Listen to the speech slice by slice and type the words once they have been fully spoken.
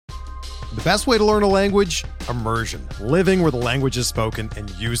The best way to learn a language? Immersion. Living where the language is spoken and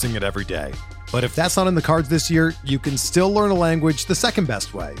using it every day. But if that's not in the cards this year, you can still learn a language the second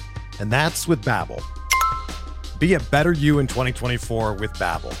best way, and that's with Babbel. Be a better you in 2024 with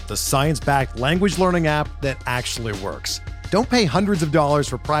Babbel, the science-backed language learning app that actually works. Don't pay hundreds of dollars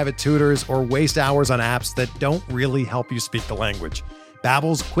for private tutors or waste hours on apps that don't really help you speak the language.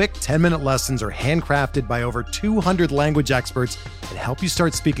 Babbel's quick 10-minute lessons are handcrafted by over 200 language experts and help you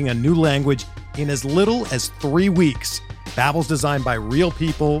start speaking a new language in as little as 3 weeks. Babbel's designed by real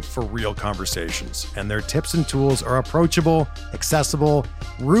people for real conversations, and their tips and tools are approachable, accessible,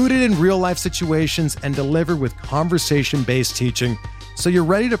 rooted in real-life situations, and delivered with conversation-based teaching, so you're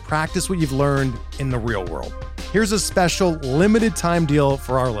ready to practice what you've learned in the real world. Here's a special limited-time deal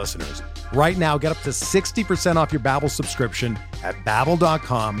for our listeners. Right now, get up to 60% off your Babbel subscription at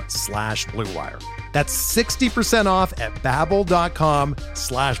babbel.com/Blue Wire. That's 60% off at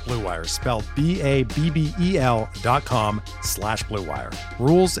babbel.com/Blue Wire, spelled BABBEL.com/Blue Wire.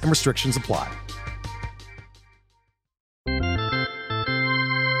 Rules and restrictions apply.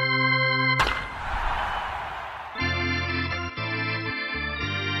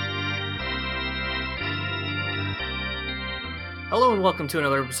 Hello and welcome to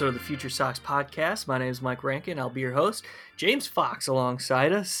another episode of the Future Sox podcast. My name is Mike Rankin. I'll be your host. James Fox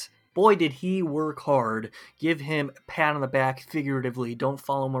alongside us. Boy, did he work hard. Give him a pat on the back figuratively. Don't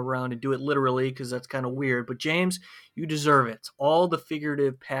follow him around and do it literally because that's kind of weird. But James, you deserve it. All the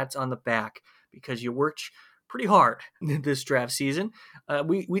figurative pats on the back because you worked pretty hard this draft season.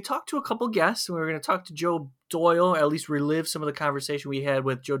 We talked to a couple guests, and we were going to talk to Joe Doyle, or at least relive some of the conversation we had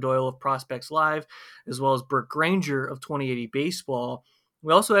with Joe Doyle of Prospects Live, as well as Burt Granger of 2080 Baseball.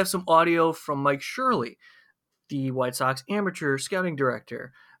 We also have some audio from Mike Shirley, the White Sox amateur scouting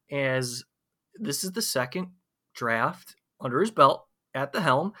director, as this is the second draft under his belt at the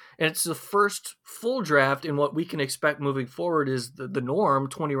helm, and it's the first full draft in what we can expect moving forward is the norm,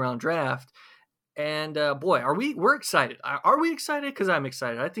 20-round draft. And boy, we're excited. Are we excited? Because I'm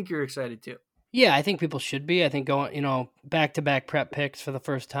excited. I think you're excited too. Yeah, I think people should be. I think going, back-to-back prep picks for the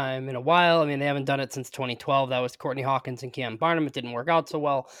first time in a while. I mean, they haven't done it since 2012. That was Courtney Hawkins and Cam Barnum. It didn't work out so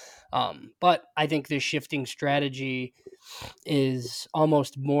well. But I think the shifting strategy is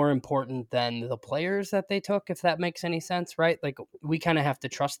almost more important than the players that they took, if that makes any sense, right? Like, we kind of have to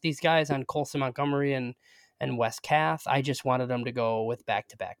trust these guys on Colson Montgomery and Wes Kath. I just wanted them to go with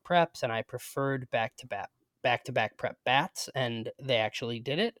back-to-back preps, and I preferred back-to-back prep bats, and they actually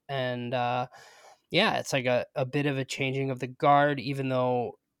did it. And it's like a bit of a changing of the guard, even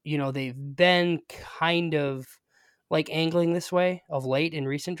though they've been kind of like angling this way of late in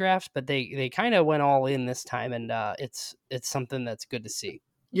recent drafts, but they kind of went all in this time, and it's something that's good to see.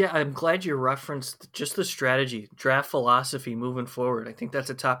 Yeah, I'm glad you referenced just the strategy, draft philosophy moving forward. I think that's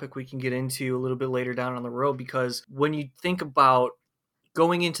a topic we can get into a little bit later down on the road, because when you think about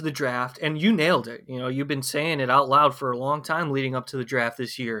going into the draft, and you nailed it. You've been saying it out loud for a long time leading up to the draft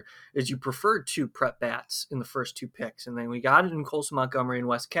this year, is you preferred 2 prep bats in the first 2 picks. And then we got it in Colson Montgomery and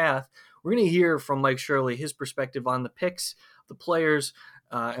Wes Kath. We're going to hear from Mike Shirley, his perspective on the picks, the players,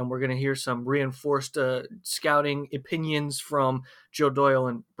 and we're going to hear some reinforced scouting opinions from Joe Doyle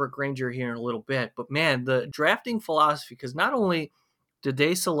and Burt Granger here in a little bit. But man, the drafting philosophy, because not only did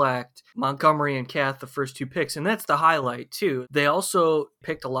they select Montgomery and Kath the first 2 picks, and that's the highlight too. They also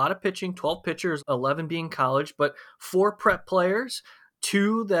picked a lot of pitching, 12 pitchers, 11 being college, but 4 prep players,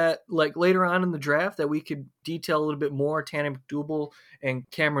 2 that like later on in the draft that we could detail a little bit more, Tanner McDougal and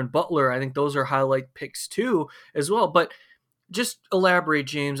Cameron Butler. I think those are highlight picks too as well. But just elaborate,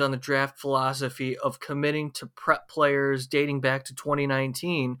 James, on the draft philosophy of committing to prep players dating back to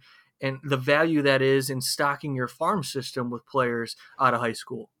 2019 and the value that is in stocking your farm system with players out of high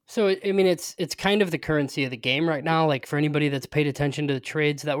school. So, I mean, it's kind of the currency of the game right now. Like, for anybody that's paid attention to the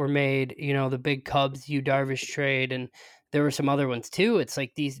trades that were made, the big Cubs, Yu Darvish trade, and there were some other ones too. It's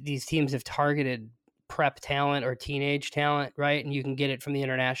like these teams have targeted prep talent or teenage talent, right? And you can get it from the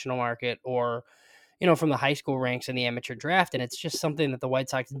international market or from the high school ranks in the amateur draft. And it's just something that the White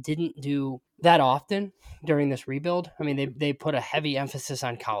Sox didn't do that often during this rebuild. I mean, they put a heavy emphasis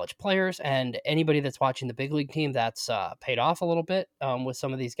on college players, and anybody that's watching the big league team, that's paid off a little bit with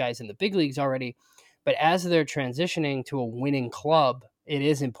some of these guys in the big leagues already. But as they're transitioning to a winning club, it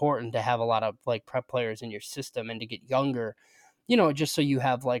is important to have a lot of like prep players in your system and to get younger, just so you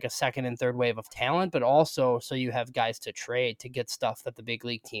have like a second and third wave of talent, but also so you have guys to trade to get stuff that the big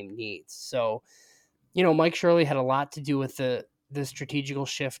league team needs. So, Mike Shirley had a lot to do with the strategical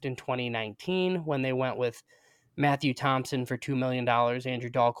shift in 2019 when they went with Matthew Thompson for $2 million, Andrew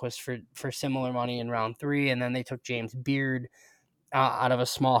Dahlquist for similar money in round 3, and then they took James Beard out of a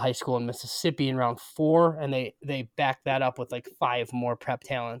small high school in Mississippi in round 4, and they backed that up with like 5 more prep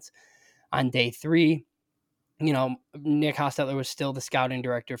talents on day 3. Nick Hostetler was still the scouting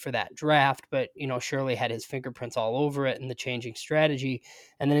director for that draft, but, Shirley had his fingerprints all over it and the changing strategy.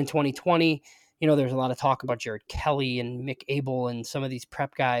 And then in 2020, there's a lot of talk about Jared Kelly and Mick Abel and some of these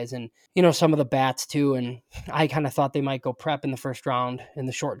prep guys and, some of the bats too. And I kind of thought they might go prep in the first round in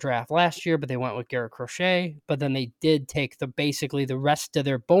the short draft last year, but they went with Garrett Crochet. But then they did take basically the rest of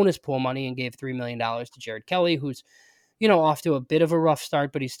their bonus pool money and gave $3 million to Jared Kelly, who's, off to a bit of a rough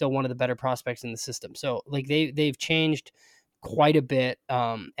start, but he's still one of the better prospects in the system. So like they've changed quite a bit,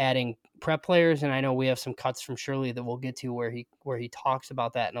 adding prep players. And I know we have some cuts from Shirley that we'll get to where he talks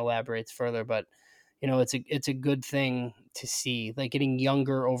about that and elaborates further, but it's a good thing to see. Like getting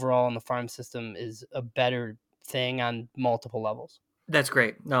younger overall in the farm system is a better thing on multiple levels. That's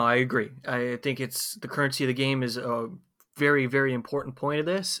great. No, I agree. I think it's the currency of the game is a very, very important point of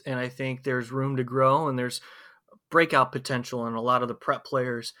this. And I think there's room to grow and there's breakout potential in a lot of the prep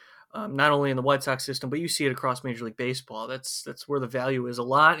players, not only in the White Sox system, but you see it across Major League Baseball. That's where the value is a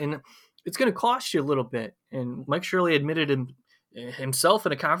lot, and it's going to cost you a little bit. And Mike Shirley admitted himself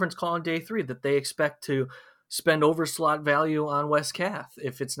in a conference call on day 3 that they expect to spend over slot value on Wes Kath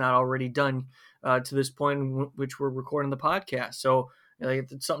if it's not already done to this point in which we're recording the podcast. So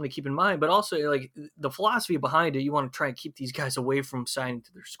it's something to keep in mind, but also like the philosophy behind it, you want to try and keep these guys away from signing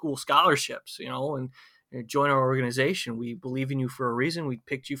to their school scholarships, and join our organization. We believe in you for a reason. We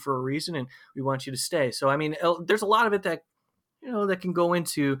picked you for a reason, and we want you to stay. So, I mean, there's a lot of it that, that can go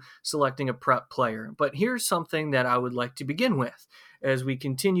into selecting a prep player. But here's something that I would like to begin with as we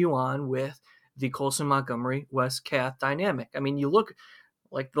continue on with the Colson Montgomery Wes Kath dynamic. I mean, you look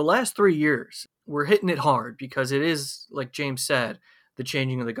like the last 3 years, we're hitting it hard because it is, like James said, the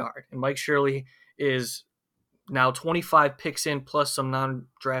changing of the guard. And Mike Shirley is now 25 picks in plus some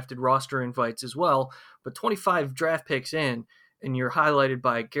non-drafted roster invites as well, but 25 draft picks in, and you're highlighted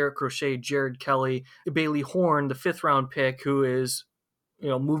by Garrett Crochet, Jared Kelly, Bailey Horn, the 5th round pick, who is,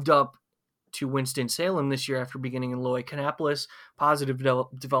 moved up to Winston-Salem this year after beginning in Loy Canapolis. Positive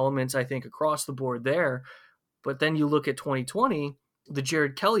developments, I think, across the board there. But then you look at 2020, the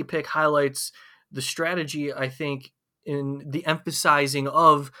Jared Kelly pick highlights the strategy, I think, in the emphasizing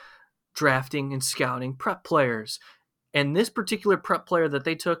of drafting and scouting prep players. And this particular prep player that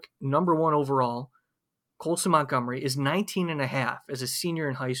they took number 1 overall, Colson Montgomery, is 19 and a half as a senior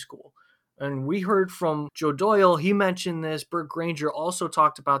in high school. And we heard from Joe Doyle, he mentioned this. Burke Granger also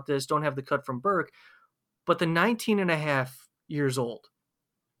talked about this. Don't have the cut from Burke. But the 19 and a half years old,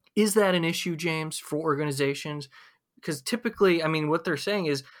 is that an issue, James, for organizations? Because typically, I mean, what they're saying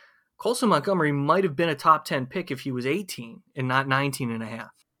is Colson Montgomery might have been a top 10 pick if he was 18 and not 19 and a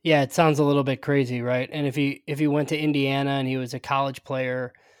half. Yeah, it sounds a little bit crazy, right? And if he went to Indiana and he was a college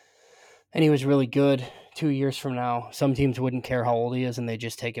player and he was really good 2 years from now, some teams wouldn't care how old he is and they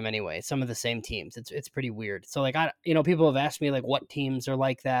just take him anyway. Some of the same teams. It's pretty weird. So like people have asked me like what teams are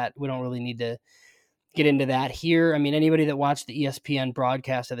like that. We don't really need to get into that here. I mean, anybody that watched the ESPN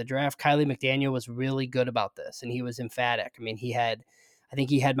broadcast of the draft, Kiley McDaniel was really good about this and he was emphatic. I mean, I think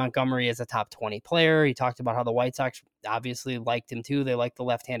he had Montgomery as a top 20 player. He talked about how the White Sox obviously liked him too. They like the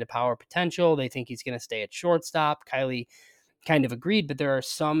left-handed power potential. They think he's going to stay at shortstop. Kiley kind of agreed, but there are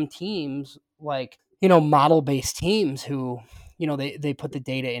some teams like, model-based teams who, they put the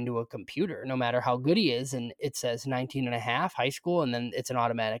data into a computer no matter how good he is, and it says 19 and a half high school, and then it's an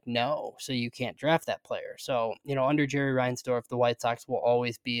automatic no, so you can't draft that player. So, under Jerry Reinsdorf, the White Sox will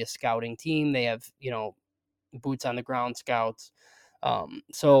always be a scouting team. They have, boots on the ground scouts.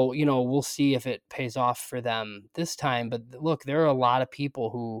 So, we'll see if it pays off for them this time. But look, there are a lot of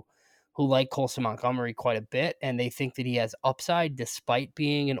people who like Colson Montgomery quite a bit, and they think that he has upside despite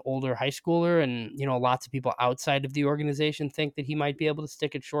being an older high schooler. And, lots of people outside of the organization think that he might be able to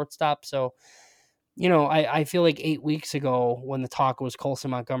stick at shortstop. So, I feel like 8 weeks ago when the talk was Colson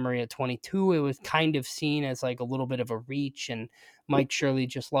Montgomery at 22, it was kind of seen as like a little bit of a reach, and Mike Shirley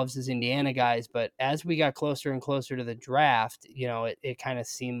just loves his Indiana guys. But as we got closer and closer to the draft, it kind of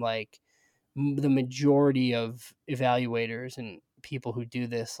seemed like the majority of evaluators and people who do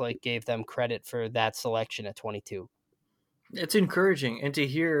this like gave them credit for that selection at 22. It's encouraging. And to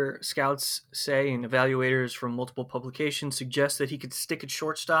hear scouts say and evaluators from multiple publications suggest that he could stick at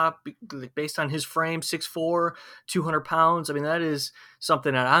shortstop based on his frame, 6'4", 200 pounds. I mean, that is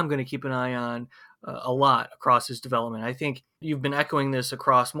something that I'm going to keep an eye on a lot across his development. I think you've been echoing this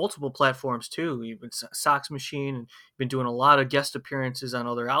across multiple platforms too. You've been Sox Machine, and you've been doing a lot of guest appearances on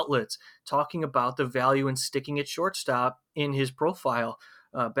other outlets talking about the value in sticking at shortstop in his profile.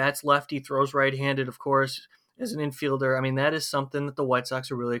 Bats lefty, throws right-handed, of course. as an infielder. I mean, that is something that the White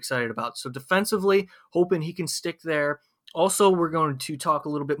Sox are really excited about. So defensively, hoping he can stick there. Also, we're going to talk a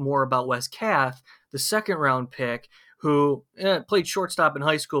little bit more about Wes Kath, the second-round pick, who played shortstop in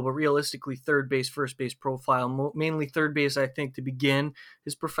high school, but realistically third base, first base profile, mainly third base, I think, to begin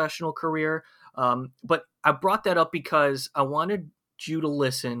his professional career. But I brought that up because I wanted you to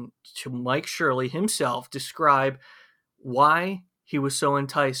listen to Mike Shirley himself describe why he was so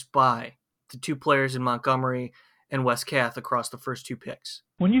enticed by the two players in Montgomery and Wes Kath across the first two picks.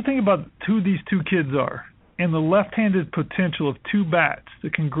 When you think about who these two kids are and the left-handed potential of two bats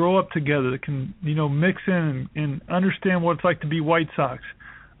that can grow up together, that can, mix in and understand what it's like to be White Sox,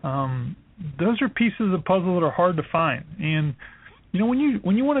 those are pieces of the puzzle that are hard to find. And, when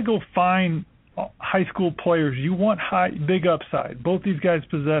you want to go find high school players, you want big upside. Both these guys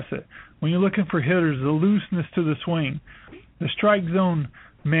possess it. When you're looking for hitters, the looseness to the swing, the strike zone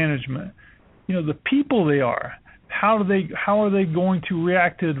management, the people they are, how are they going to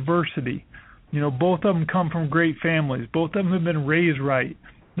react to adversity? Both of them come from great families. Both of them have been raised right.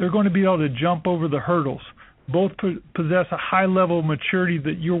 They're going to be able to jump over the hurdles. Both possess a high level of maturity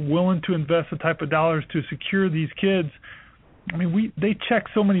that you're willing to invest the type of dollars to secure these kids. I mean, they check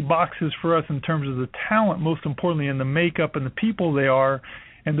so many boxes for us in terms of the talent, most importantly, and the makeup and the people they are.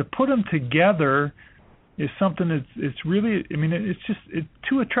 And to put them together is something it's really, it's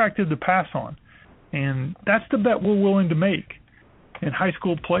too attractive to pass on. And that's the bet we're willing to make in high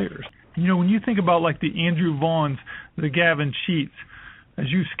school players. When you think about like the Andrew Vaughns, the Gavin Sheets, as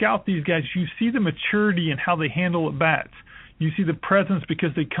you scout these guys, you see the maturity and how they handle at bats. You see the presence because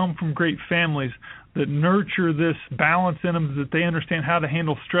they come from great families that nurture this balance in them, that they understand how to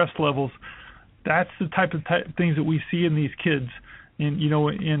handle stress levels. That's the type of things that we see in these kids,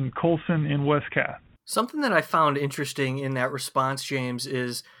 in Colson and Wes Kath. Something that I found interesting in that response, James,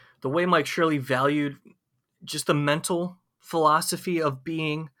 is the way Mike Shirley valued just the mental philosophy of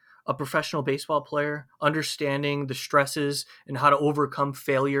being a professional baseball player, understanding the stresses and how to overcome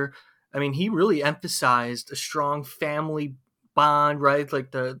failure. I mean, he really emphasized a strong family bond, right?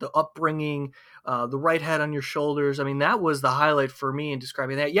 Like the upbringing, the right head on your shoulders. I mean, that was the highlight for me in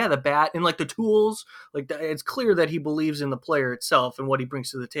describing that. Yeah, the bat and like the tools, it's clear that he believes in the player itself and what he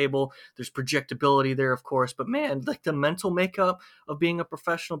brings to the table. There's projectability there, of course, but man, like the mental makeup of being a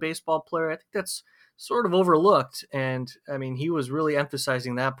professional baseball player, I think that's sort of overlooked. And I mean, he was really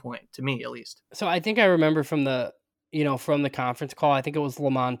emphasizing that point, to me at least. So I think I remember from the conference call, I think it was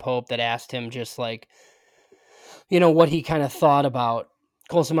Lamont Pope that asked him just like, what he kind of thought about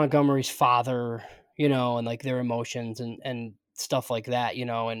Colson Montgomery's father, and like their emotions and stuff like that,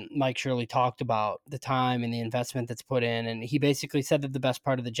 and Mike Shirley talked about the time and the investment that's put in. And he basically said that the best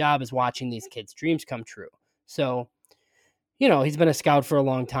part of the job is watching these kids' dreams come true. So, he's been a scout for a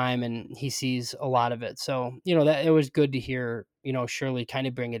long time and he sees a lot of it. So, that it was good to hear, Shirley kind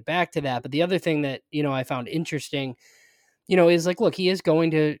of bring it back to that. But the other thing that, I found interesting, is like, look, he is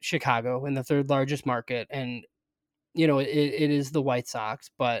going to Chicago in the third largest market. And, it is the White Sox,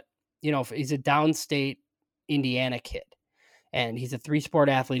 but, he's a downstate Indiana kid and he's a 3-sport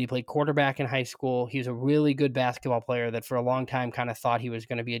athlete. He played quarterback in high school. He was a really good basketball player that for a long time kind of thought he was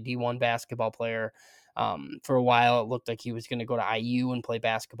going to be a D1 basketball player. For a while, it looked like he was going to go to IU and play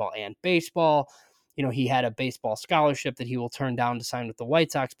basketball and baseball. He had a baseball scholarship that he will turn down to sign with the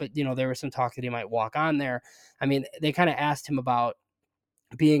White Sox, but, there was some talk that he might walk on there. I mean, they kind of asked him about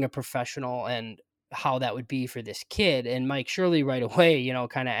being a professional and how that would be for this kid. And Mike Shirley right away,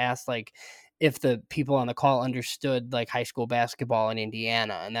 kind of asked like if the people on the call understood like high school basketball in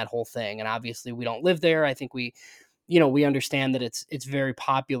Indiana and that whole thing. And obviously we don't live there. I think we understand that it's very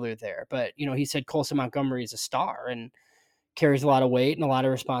popular there, but, he said Colson Montgomery is a star and carries a lot of weight and a lot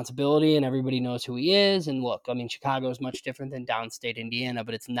of responsibility and everybody knows who he is. And look, I mean, Chicago is much different than downstate Indiana,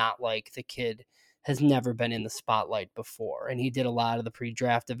 but it's not like the kid has never been in the spotlight before. And he did a lot of the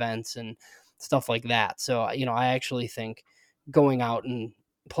pre-draft events and stuff like that. So, I actually think going out and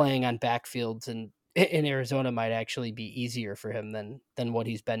playing on backfields and in Arizona might actually be easier for him than what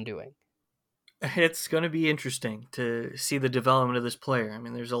he's been doing. It's going to be interesting to see the development of this player. I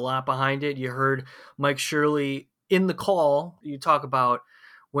mean, there's a lot behind it. You heard Mike Shirley in the call. You talk about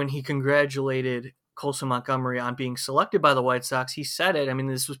when he congratulated Colson Montgomery on being selected by the White Sox. He said it. I mean,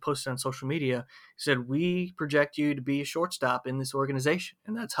 this was posted on social media. He said, "We project you to be a shortstop in this organization."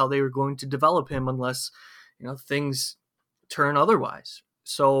 And that's how they were going to develop him unless, things turn otherwise.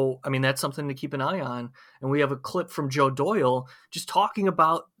 So, I mean, that's something to keep an eye on. And we have a clip from Joe Doyle just talking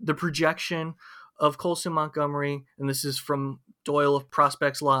about the projection of Colson Montgomery, and this is from Doyle of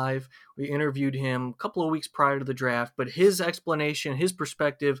Prospects Live. We interviewed him a couple of weeks prior to the draft, but his explanation, his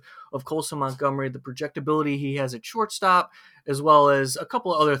perspective of Colson Montgomery, the projectability he has at shortstop, as well as a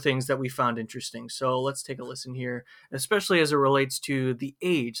couple of other things that we found interesting. So let's take a listen here, especially as it relates to the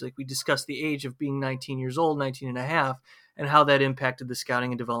age. Like we discussed the age of being 19 years old, 19 and a half, and how that impacted the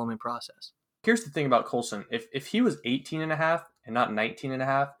scouting and development process. Here's the thing about Colson. If he was 18 and a half and not 19 and a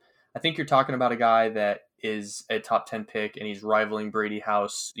half, I think you're talking about a guy that is a top 10 pick and he's rivaling Brady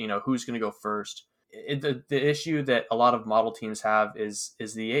House. Who's going to go first? The issue that a lot of model teams have is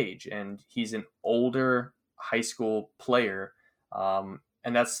the age, and he's an older high school player. And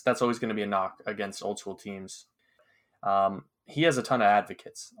that's always going to be a knock against old school teams. He has a ton of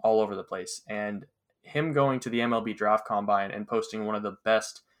advocates all over the place, and him going to the MLB draft combine and posting one of the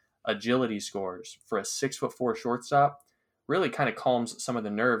best agility scores for a 6'4" shortstop really kind of calms some of the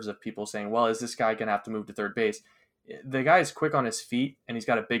nerves of people saying, well, is this guy going to have to move to third base? The guy is quick on his feet and he's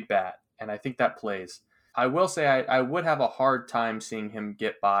got a big bat, and I think that plays. I will say I would have a hard time seeing him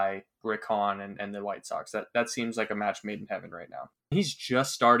get by Rick Hahn and the White Sox. That seems like a match made in heaven right now. He's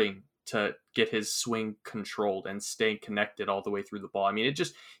just starting to get his swing controlled and stay connected all the way through the ball. I mean,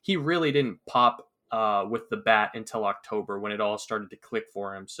 he really didn't pop with the bat until October when it all started to click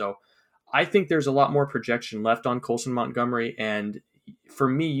for him. So I think there's a lot more projection left on Colson Montgomery, and for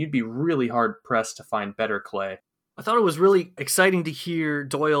me, you'd be really hard pressed to find better clay. I thought it was really exciting to hear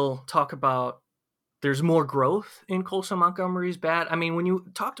Doyle talk about there's more growth in Colson Montgomery's bat. I mean, when you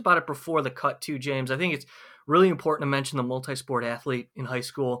talked about it before the cut too, James, I think it's really important to mention the multi-sport athlete in high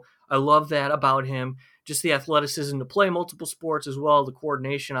school. I love that about him. Just the athleticism to play multiple sports as well. The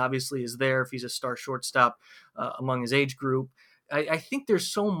coordination obviously is there if he's a star shortstop among his age group. I think there's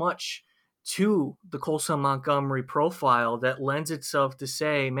so much to the Colson Montgomery profile that lends itself to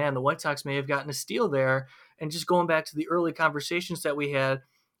say, man, the White Sox may have gotten a steal there. And just going back to the early conversations that we had,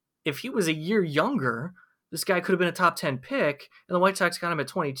 if he was a year younger, this guy could have been a top 10 pick, and the White Sox got him at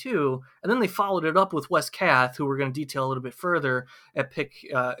 22. And then they followed it up with Wes Kath, who we're going to detail a little bit further, at pick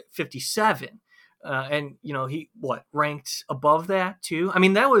 57. And, he ranked above that too. I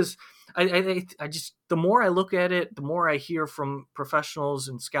mean, that was, I just, the more I look at it, the more I hear from professionals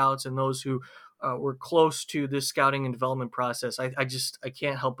and scouts and those who were close to this scouting and development process. I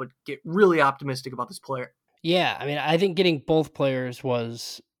can't help but get really optimistic about this player. Yeah. I mean, I think getting both players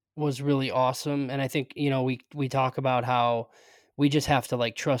was really awesome. And I think, we talk about how we just have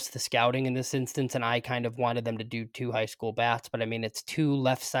to trust the scouting in this instance. And I kind of wanted them to do 2 high school bats, but I mean, it's 2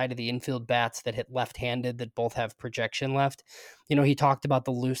 left side of the infield bats that hit left-handed that both have projection left. He talked about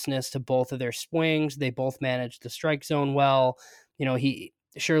the looseness to both of their swings. They both managed the strike zone well. He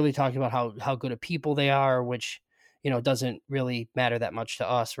surely talked about how good of people they are, which, doesn't really matter that much to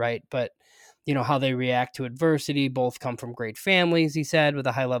us. Right. But how they react to adversity. Both come from great families, he said, with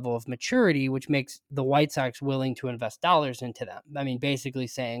a high level of maturity, which makes the White Sox willing to invest dollars into them. I mean, basically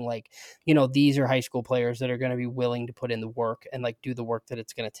saying these are high school players that are going to be willing to put in the work and do the work that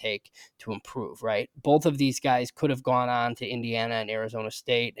it's going to take to improve, right? Both of these guys could have gone on to Indiana and Arizona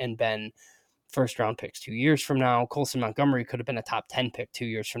State and been first round picks 2 years from now. Colson Montgomery could have been a top 10 pick 2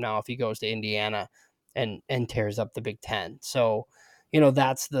 years from now if he goes to Indiana and tears up the Big Ten. So,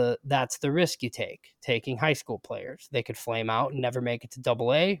 that's the risk you take, taking high school players. They could flame out and never make it to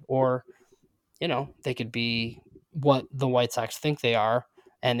AA, or, they could be what the White Sox think they are,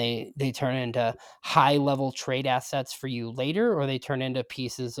 and they turn into high level trade assets for you later, or they turn into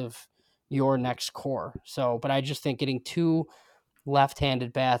pieces of your next core. So, but I just think getting 2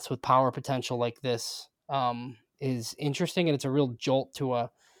 left-handed bats with power potential like this is interesting, and it's a real jolt to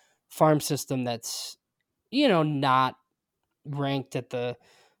a farm system that's, not ranked at the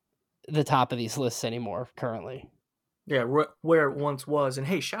top of these lists anymore currently. Yeah, where it once was. And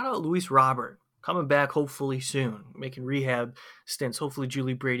hey, shout out Luis Robert, coming back hopefully soon, making rehab stints. Hopefully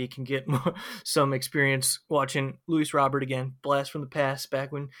Julie Brady can get some experience watching Luis Robert again. Blast from the past,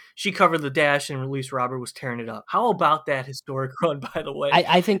 back when she covered the Dash and Luis Robert was tearing it up. How about that historic run, by the way?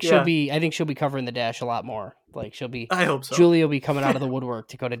 I think she'll be covering the Dash a lot more. I hope so. Julie will be coming out of the woodwork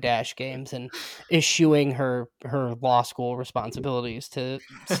to go to Dash games and eschewing her law school responsibilities to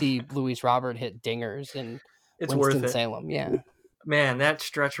see Luis Robert hit dingers in Winston-Salem. Yeah. Man, that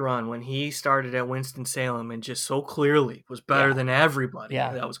stretch run when he started at Winston-Salem and just so clearly was better than everybody.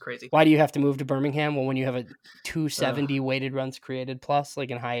 Yeah. That was crazy. Why do you have to move to Birmingham? Well, when you have a 270 weighted runs created plus,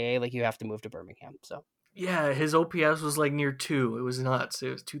 in high A, you have to move to Birmingham. So Yeah, his OPS was like near 2. It was nuts. It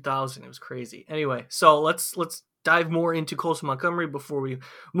was 2,000. It was crazy. Anyway, so let's dive more into Colson Montgomery before we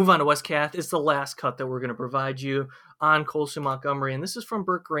move on to Wes Kath. It's the last cut that we're going to provide you on Colson Montgomery, and this is from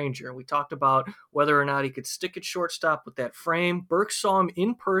Burke Granger. We talked about whether or not he could stick at shortstop with that frame. Burke saw him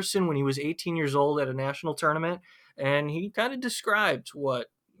in person when he was 18 years old at a national tournament, and he kind of described what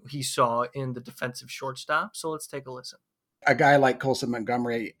he saw in the defensive shortstop. So let's take a listen. A guy like Colson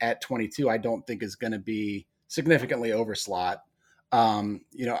Montgomery at 22, I don't think is going to be significantly over slot.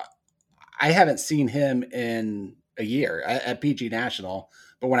 I haven't seen him in a year at PG National,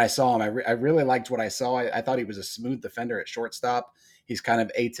 but when I saw him, I really liked what I saw. I thought he was a smooth defender at shortstop. He's kind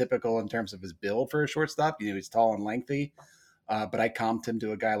of atypical in terms of his build for a shortstop. He's tall and lengthy, but I comped him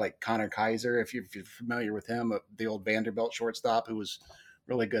to a guy like Connor Kaiser, if you're familiar with him, the old Vanderbilt shortstop who was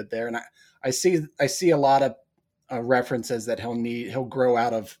really good there. And I see a lot of references that he'll grow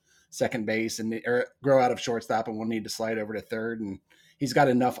out of second base or grow out of shortstop and will need to slide over to third. And he's got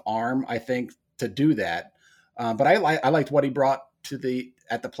enough arm, I think, to do that. But I liked what he brought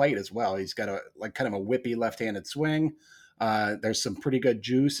at the plate as well. He's got kind of a whippy left-handed swing. There's some pretty good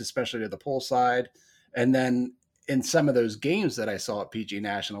juice, especially to the pull side. And then in some of those games that I saw at PG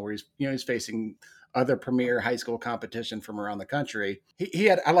National, where he's facing other premier high school competition from around the country,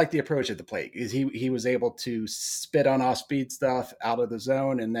 I like the approach at the plate. He was able to spit on off-speed stuff out of the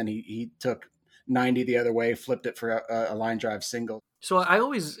zone, and then he took 90 the other way, flipped it for a line drive single. So I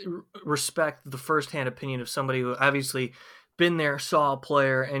always respect the firsthand opinion of somebody who obviously been there, saw a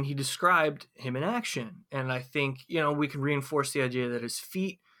player, and he described him in action. And I think, we can reinforce the idea that his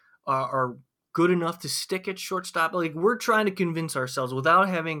feet are good enough to stick at shortstop. Like, we're trying to convince ourselves without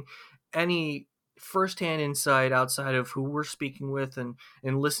having any firsthand insight outside of who we're speaking with and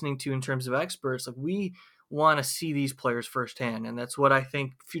listening to in terms of experts. Like, we want to see these players firsthand. And that's what I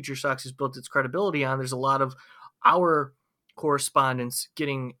think Future Sox has built its credibility on. There's a lot of our correspondents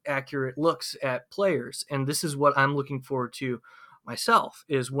getting accurate looks at players. And this is what I'm looking forward to myself,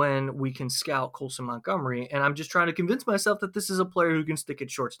 is when we can scout Colson Montgomery. And I'm just trying to convince myself that this is a player who can stick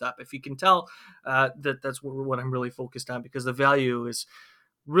at shortstop. If you can tell, that's what I'm really focused on, because the value is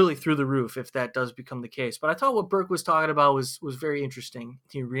really through the roof if that does become the case. But I thought what Burke was talking about was very interesting.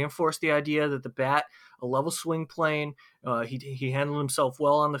 He reinforced the idea that the bat, a level swing plane, he handled himself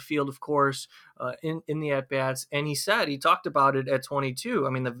well on the field, of course, in the at-bats. And he talked about it at 22. I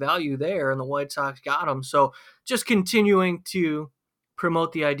mean, the value there, and the White Sox got him. So just continuing to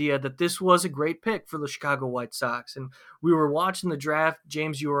promote the idea that this was a great pick for the Chicago White Sox. And we were watching the draft.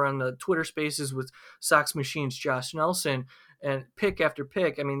 James, you were on the Twitter Spaces with Sox Machine's Josh Nelson, and pick after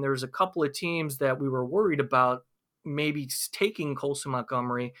pick. I mean, there's a couple of teams that we were worried about maybe taking Colson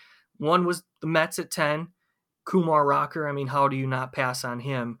Montgomery. One was the Mets at 10, Kumar Rocker. I mean, how do you not pass on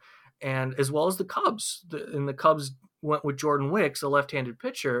him? And as well as the Cubs. The Cubs went with Jordan Wicks, a left-handed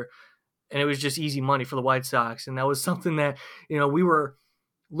pitcher, and it was just easy money for the White Sox. And that was something that, we were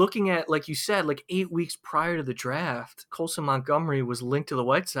looking at, like you said, like 8 weeks prior to the draft. Colson Montgomery was linked to the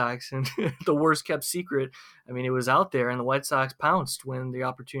White Sox, and the worst kept secret. I mean, it was out there, and the White Sox pounced when the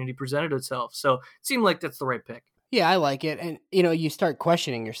opportunity presented itself. So it seemed like that's the right pick. Yeah, I like it. And, you start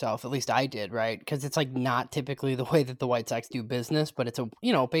questioning yourself, at least I did, right? Because it's like not typically the way that the White Sox do business, but it's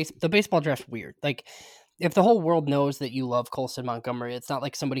the baseball draft's weird. Like, if the whole world knows that you love Colson Montgomery, it's not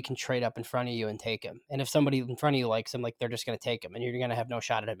like somebody can trade up in front of you and take him. And if somebody in front of you likes him, like, they're just going to take him, and you're going to have no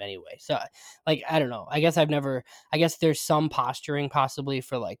shot at him anyway. So, like, I don't know. I guess there's some posturing possibly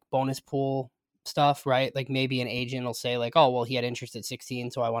for like bonus pool stuff, right? Like, maybe an agent will say like, oh, well, he had interest at 16,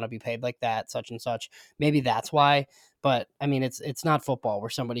 so I want to be paid like that, such and such. Maybe that's why. But I mean, it's not football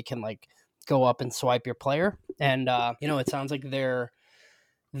where somebody can like go up and swipe your player. And, it sounds like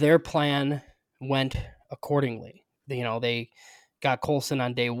their plan went accordingly. They got Colson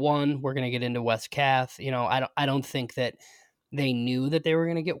on day one. We're going to get into Wes Kath. I don't think that they knew that they were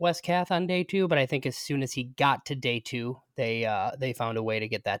going to get Wes Kath on day two, but I think as soon as he got to day two, they found a way to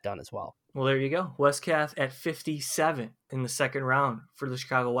get that done as well. Well, there you go. Wes Kath at 57 in the second round for the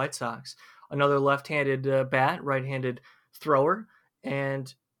Chicago White Sox. Another left-handed bat, right-handed thrower,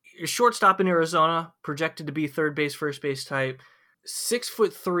 and shortstop in Arizona, projected to be third base, first base type.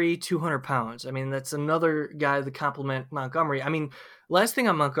 6'3", 200 pounds. I mean, that's another guy to complement Montgomery. I mean, last thing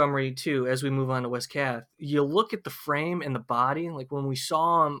on Montgomery too, as we move on to Wes Kath, you look at the frame and the body. Like, when we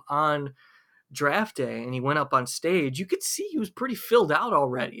saw him on draft day and he went up on stage, you could see he was pretty filled out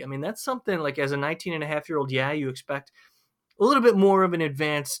already. I mean, that's something like, as a 19-and-a-half-year-old, you expect a little bit more of an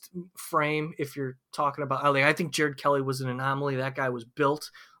advanced frame if you're talking about, I think Jared Kelly was an anomaly. That guy was built,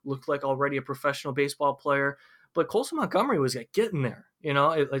 looked like already a professional baseball player. But Colson Montgomery was getting there. You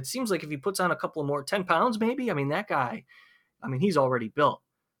know, it seems like if he puts on a couple of more 10 pounds, maybe, I mean, that guy, I mean, he's already built.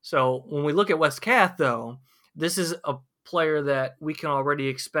 So when we look at Wes Kath, though, this is a player that we can already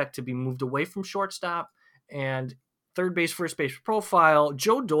expect to be moved away from shortstop and third base, first base profile.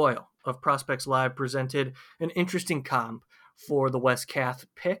 Joe Doyle of Prospects Live presented an interesting comp for the Wes Kath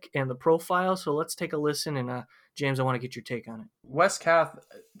pick and the profile. So let's take a listen. And James, I want to get your take on it. Wes Kath,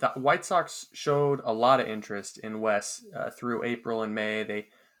 the White Sox showed a lot of interest in Wes through April and May. They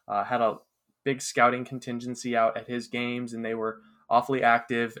had a big scouting contingency out at his games, and they were awfully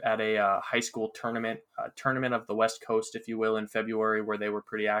active at a high school tournament of the West Coast, if you will, in February, where they were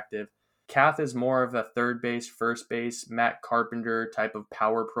pretty active. Kath is more of a third base, first base, Matt Carpenter type of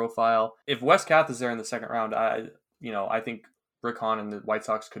power profile. If Wes Kath is there in the second round, I think Rick Hahn and the White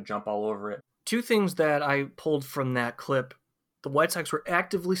Sox could jump all over it. Two things that I pulled from that clip. The White Sox were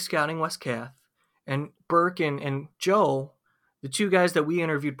actively scouting Wes Kath, and Burke and Joe, the two guys that we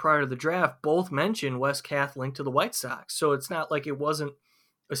interviewed prior to the draft, both mentioned Wes Kath linked to the White Sox. So it's not like it wasn't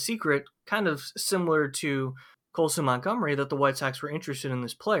a secret, kind of similar to Colson Montgomery, that the White Sox were interested in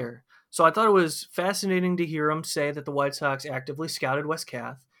this player. So I thought it was fascinating to hear him say that the White Sox actively scouted Wes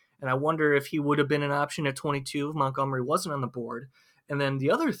Kath, and I wonder if he would have been an option at 22 if Montgomery wasn't on the board. And then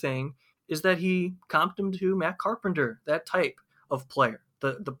the other thing is that he comped him to Matt Carpenter, that type of player,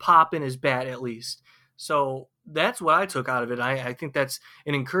 the pop in his bat at least. So that's what I took out of it. I think that's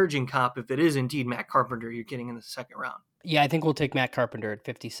an encouraging comp if it is indeed Matt Carpenter you're getting in the second round. Yeah, I think we'll take Matt Carpenter at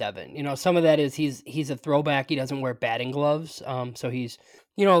 57. You know, some of that is he's a throwback. He doesn't wear batting gloves, so he's,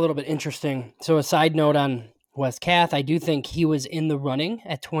 you know, a little bit interesting. So a side note on Wes Kath, I do think he was in the running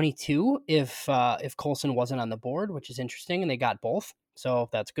at 22 if Colson wasn't on the board, which is interesting, and they got both, so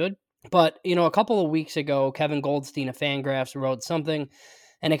that's good. But, you know, a couple of weeks ago, Kevin Goldstein of Fangraphs wrote something,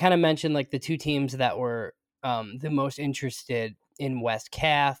 and it kind of mentioned like the two teams that were the most interested in Wes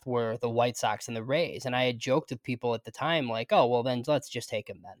Kath were the White Sox and the Rays. And I had joked with people at the time, like, oh, well, then let's just take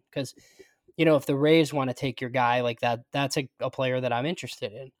him then. Because, you know, if the Rays want to take your guy like that, that's a player that I'm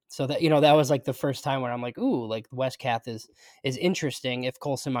interested in. So that, you know, that was like the first time where I'm like, ooh, like Wes Kath is interesting if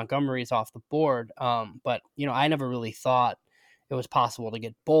Colson Montgomery is off the board. But, you know, I never really thought it was possible to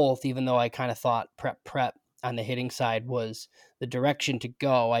get both, even though I kind of thought prep on the hitting side was the direction to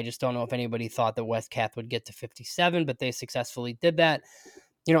go. I just don't know if anybody thought that Wes Kath would get to 57, but they successfully did that.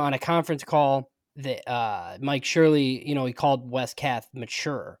 You know, on a conference call, Mike Shirley, you know, he called Wes Kath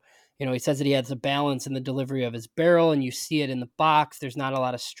mature. You know, he says that he has a balance in the delivery of his barrel, and you see it in the box. There's not a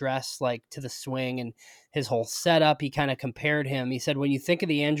lot of stress like to the swing and his whole setup. He kind of compared him. He said, when you think of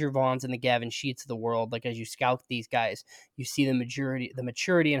the Andrew Vaughns and the Gavin Sheets of the world, like as you scout these guys, you see the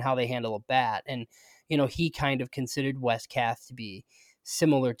maturity and how they handle a bat. And you know, he kind of considered Wes Kath to be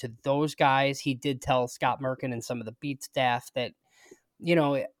similar to those guys. He did tell Scott Merkin and some of the beat staff that, you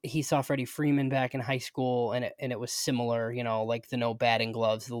know, he saw Freddie Freeman back in high school and it was similar, you know, like the no batting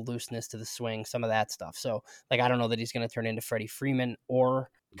gloves, the looseness to the swing, some of that stuff. So, like, I don't know that he's going to turn into Freddie Freeman or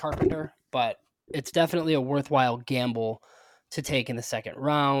Carpenter, but it's definitely a worthwhile gamble to take in the second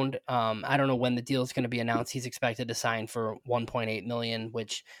round. I don't know when the deal is going to be announced. He's expected to sign for $1.8 million,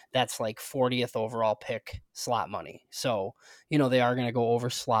 which that's like 40th overall pick slot money. So, you know, they are going to go over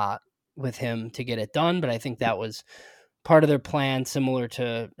slot with him to get it done. But I think that was part of their plan, similar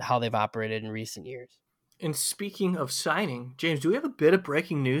to how they've operated in recent years. And speaking of signing, James, do we have a bit of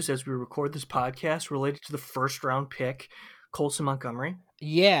breaking news as we record this podcast related to the first round pick, Colson Montgomery?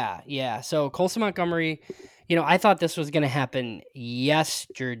 Yeah. So Colson Montgomery, you know, I thought this was going to happen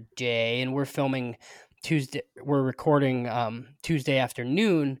yesterday, and we're filming Tuesday. We're recording Tuesday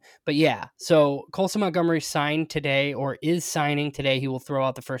afternoon, but yeah. So Colson Montgomery signed today, or is signing today. He will throw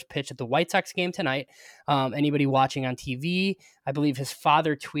out the first pitch at the White Sox game tonight. Anybody watching on TV, I believe his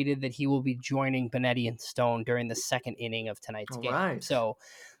father tweeted that he will be joining Benetti and Stone during the second inning of tonight's game. Right. So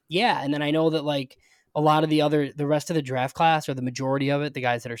yeah, and then I know that like a lot of the rest of the draft class, or the majority of it, the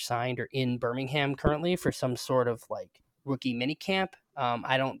guys that are signed are in Birmingham currently for some sort of like rookie mini camp.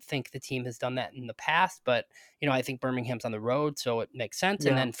 I don't think the team has done that in the past, but you know, I think Birmingham's on the road, so it makes sense.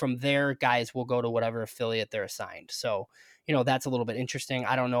 Yeah. And then from there, guys will go to whatever affiliate they're assigned. So, you know, that's a little bit interesting.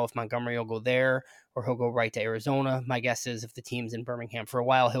 I don't know if Montgomery will go there or he'll go right to Arizona. My guess is if the team's in Birmingham for a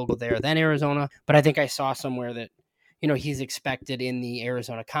while, he'll go there, then Arizona. But I think I saw somewhere that, you know, he's expected in the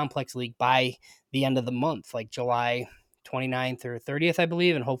Arizona Complex League by the end of the month, like July 29th or 30th, I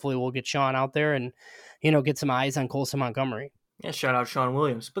believe. And hopefully we'll get Sean out there and, you know, get some eyes on Colson Montgomery. Yeah, shout out Sean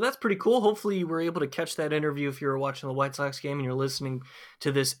Williams. But that's pretty cool. Hopefully you were able to catch that interview if you were watching the White Sox game and you're listening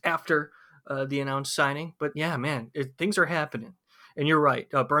to this after the announced signing. But yeah, man, things are happening. And you're right.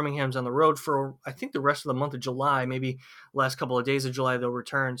 Birmingham's on the road for, I think, the rest of the month of July, maybe last couple of days of July they'll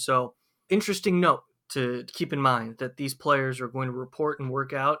return. So interesting note to keep in mind that these players are going to report and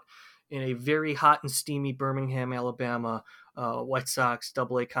work out in a very hot and steamy Birmingham, Alabama White Sox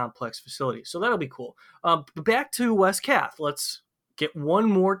AA complex facility. So that'll be cool. But back to Wes Kath. Let's get one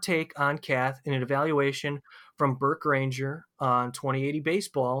more take on Kath in an evaluation from Burke Granger on 2080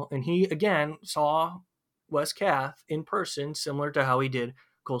 Baseball. And he, again, saw Wes Kath in person, similar to how he did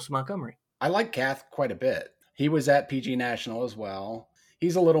Colson Montgomery. I like Kath quite a bit. He was at PG National as well.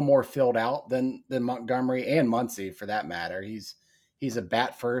 He's a little more filled out than Montgomery and Muncy, for that matter. He's a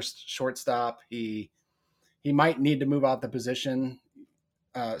bat first shortstop. He might need to move out the position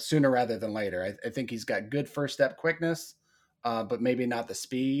sooner rather than later. I think he's got good first step quickness, but maybe not the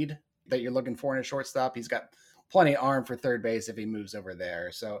speed that you're looking for in a shortstop. He's got plenty of arm for third base if he moves over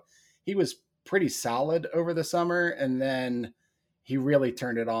there. So he was pretty solid over the summer, and then he really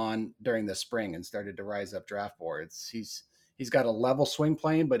turned it on during the spring and started to rise up draft boards. He's got a level swing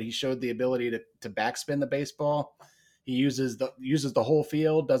plane, but he showed the ability to backspin the baseball. He uses the whole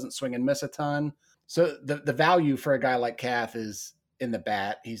field, doesn't swing and miss a ton. So the value for a guy like Kath is in the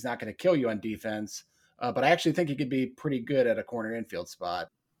bat. He's not going to kill you on defense, but I actually think he could be pretty good at a corner infield spot.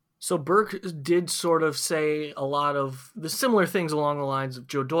 So Burke did sort of say a lot of the similar things along the lines of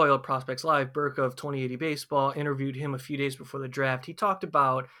Joe Doyle at Prospects Live. Burke of 2080 Baseball interviewed him a few days before the draft. He talked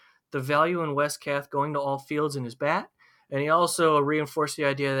about the value in Wes Kath going to all fields in his bat. And he also reinforced the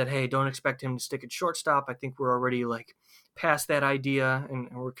idea that, hey, don't expect him to stick at shortstop. I think we're already past that idea, and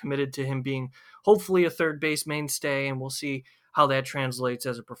we're committed to him being hopefully a third base mainstay, and we'll see how that translates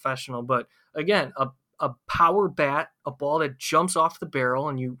as a professional. But again, a power bat, a ball that jumps off the barrel,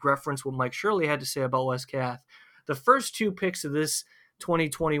 and you reference what Mike Shirley had to say about Wes Kath. The first two picks of this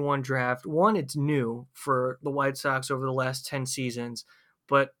 2021 draft, one, it's new for the White Sox over the last 10 seasons,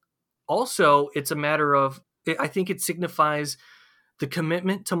 but also it's a matter of, I think it signifies the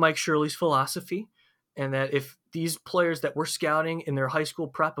commitment to Mike Shirley's philosophy, and that if these players that we're scouting in their high school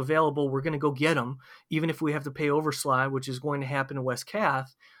prep available, we're going to go get them, even if we have to pay overslide, which is going to happen to Wes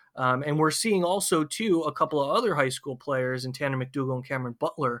Kath. And we're seeing also, too, a couple of other high school players in Tanner McDougal and Cameron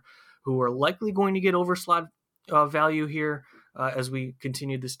Butler who are likely going to get overslide value here as we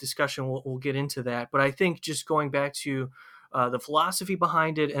continue this discussion. We'll get into that. But I think just going back to the philosophy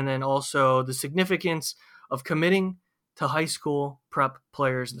behind it, and then also the significance of committing to high school prep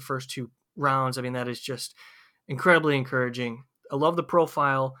players in the first two rounds, I mean, that is just incredibly encouraging. I love the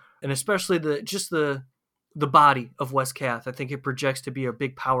profile, and especially the body of Wes Kath. I think it projects to be a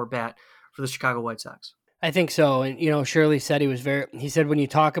big power bat for the Chicago White Sox. I think so. And, Shirley said he said, when you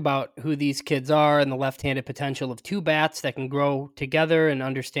talk about who these kids are and the left-handed potential of two bats that can grow together and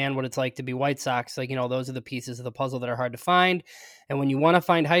understand what it's like to be White Sox, those are the pieces of the puzzle that are hard to find. And when you want to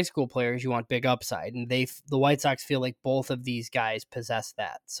find high school players, you want big upside. And the White Sox feel like both of these guys possess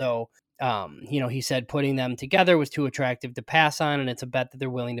that. So, he said putting them together was too attractive to pass on, and it's a bet that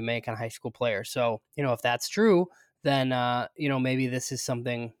they're willing to make on high school players. So, if that's true, then, maybe this is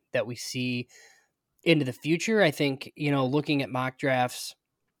something that we see into the future. I think, looking at mock drafts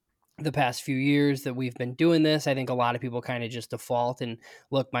the past few years that we've been doing this, I think a lot of people kind of just default and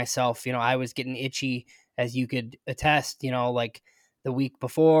look. Myself, I was getting itchy, as you could attest, the week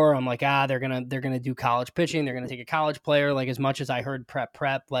before. I'm like, they're going to do college pitching. They're going to take a college player. Like, as much as I heard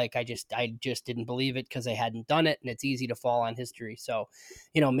prep, like I just didn't believe it because they hadn't done it, and it's easy to fall on history. So,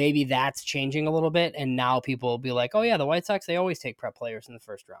 maybe that's changing a little bit. And now people will be like, oh yeah, the White Sox, they always take prep players in the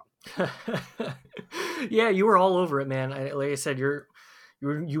first round. Yeah. You were all over it, man. Like I said,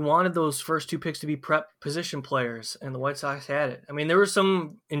 you wanted those first two picks to be prep position players, and the White Sox had it. I mean, there were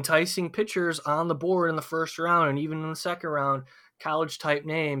some enticing pitchers on the board in the first round, and even in the second round, college type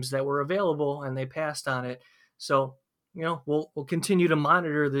names that were available, and they passed on it. So, we'll continue to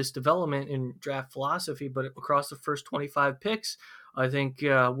monitor this development in draft philosophy, but across the first 25 picks, I think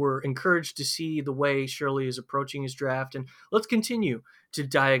we're encouraged to see the way Shirley is approaching his draft. And let's continue to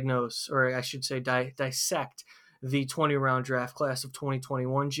diagnose, or I should say dissect, the 20-round draft class of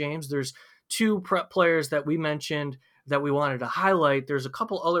 2021, James. There's two prep players that we mentioned that we wanted to highlight. There's a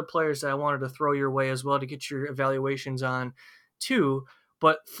couple other players that I wanted to throw your way as well to get your evaluations on too.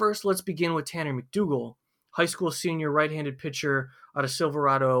 But first, let's begin with Tanner McDougal, high school senior right-handed pitcher out of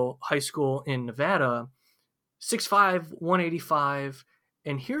Silverado High School in Nevada, 6'5", 185.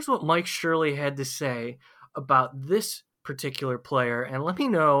 And here's what Mike Shirley had to say about this particular player. And let me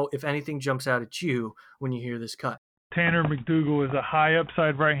know if anything jumps out at you when you hear this cut. Tanner McDougal is a high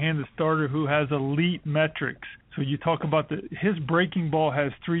upside right-handed starter who has elite metrics. So you talk about his breaking ball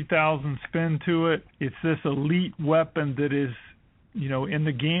has 3,000 spin to it. It's this elite weapon that is in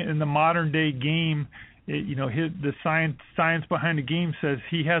the game, in the modern day game, the science behind the game says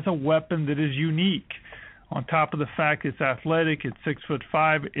he has a weapon that is unique. On top of the fact it's athletic, it's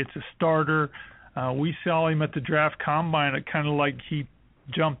 6'5", it's a starter. We saw him at the draft combine. It kind of like he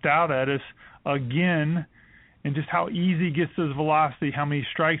jumped out at us again, and just how easy he gets his velocity, how many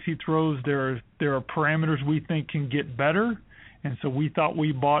strikes he throws. There are parameters we think can get better, and so we thought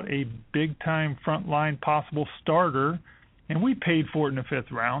we bought a big-time frontline possible starter, and we paid for it in the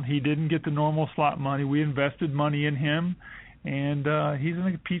 5th round. He didn't get the normal slot money. We invested money in him, and he's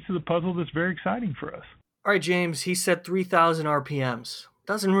a piece of the puzzle that's very exciting for us. All right, James, he said 3,000 RPMs.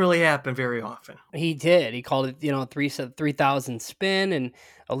 Doesn't really happen very often. He did. He called it, 3,000 spin and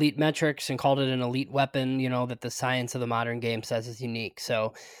elite metrics, and called it an elite weapon, that the science of the modern game says is unique.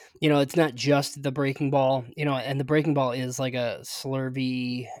 So, it's not just the breaking ball, and the breaking ball is like a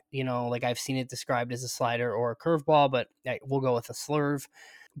slurvy, like I've seen it described as a slider or a curveball, but we'll go with a slurve.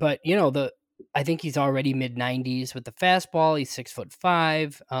 But, I think he's already mid 90s with the fastball. He's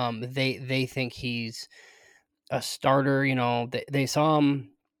 6'5". They think he's a starter. They saw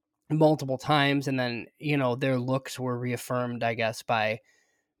him multiple times, and then their looks were reaffirmed, I guess, by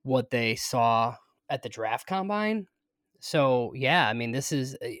what they saw at the draft combine. So yeah, I mean, this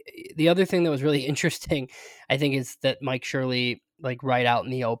is the other thing that was really interesting, I think, is that Mike Shirley, like right out in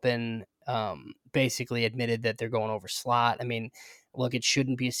the open, basically admitted that they're going over slot. I mean, look, it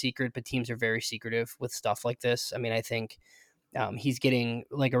shouldn't be a secret, but teams are very secretive with stuff like this. I mean, I think he's getting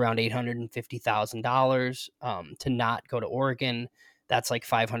like around $850,000 to not go to Oregon. That's like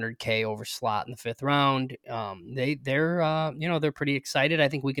 $500K over slot in the 5th round. They're pretty excited. I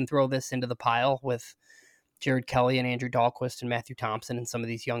think we can throw this into the pile with Jared Kelly and Andrew Dahlquist and Matthew Thompson and some of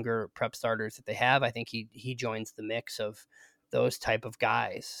these younger prep starters that they have. I think he joins the mix of those type of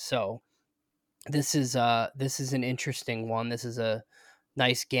guys. So this is an interesting one. This is a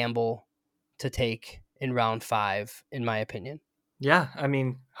nice gamble to take in round 5, in my opinion. Yeah, I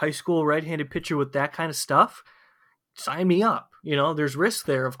mean, high school right-handed pitcher with that kind of stuff, sign me up. There's risk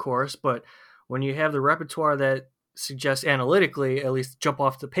there, of course, but when you have the repertoire that suggests analytically, at least jump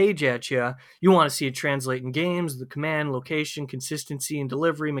off the page at you, you want to see it translate in games, the command, location, consistency, and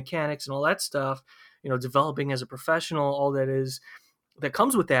delivery, mechanics, and all that stuff, developing as a professional, all that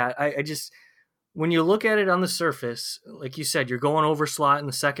comes with that. I just, when you look at it on the surface, like you said, you're going over slot in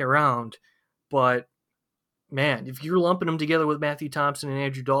the 2nd round, but man, if you're lumping them together with Matthew Thompson and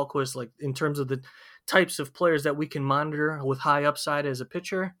Andrew Dahlquist, like in terms of the types of players that we can monitor with high upside as a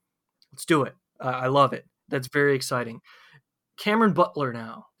pitcher, let's do it. I love it. That's very exciting. Cameron Butler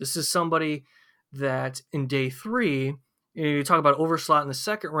now. This is somebody that in day 3, you talk about overslot in the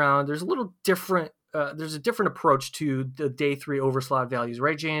 2nd round, there's a little different. There's a different approach to the day 3 overslot values,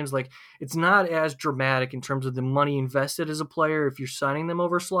 right, James? Like, it's not as dramatic in terms of the money invested as a player if you're signing them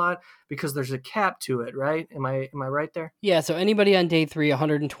overslot, because there's a cap to it, right? Am I right there? Yeah. So anybody on day 3,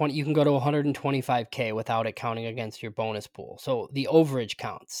 120, you can go to 125K without it counting against your bonus pool. So the overage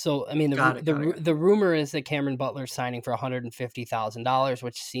counts. So I mean, the rumor is that Cameron Butler's signing for $150,000,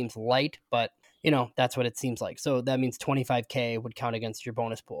 which seems light, but that's what it seems like. So that means 25K would count against your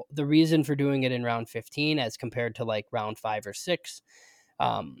bonus pool. The reason for doing it in round 15 as compared to like round 5 or 6,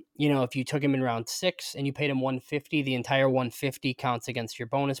 if you took him in round 6 and you paid him 150, the entire 150 counts against your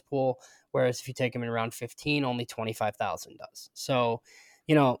bonus pool. Whereas if you take him in round 15, only 25,000 does. So,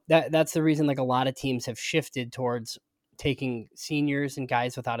 that's the reason like a lot of teams have shifted towards taking seniors and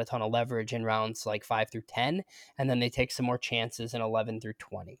guys without a ton of leverage in rounds like 5 through 10. And then they take some more chances in 11 through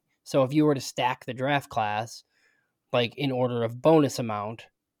 20. So if you were to stack the draft class, like in order of bonus amount,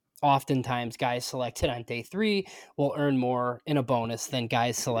 oftentimes guys selected on day 3 will earn more in a bonus than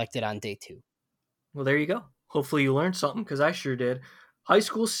guys selected on day 2. Well, there you go. Hopefully you learned something, because I sure did. High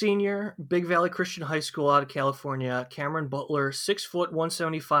school senior, Big Valley Christian High School out of California, Cameron Butler, 6 foot,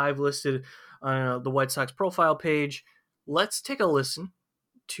 175, listed on the White Sox profile page. Let's take a listen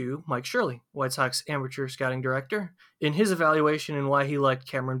to Mike Shirley, White Sox amateur scouting director, in his evaluation and why he liked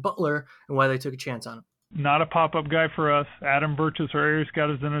Cameron Butler and why they took a chance on him. Not a pop-up guy for us. Adam Burgess, our area scout,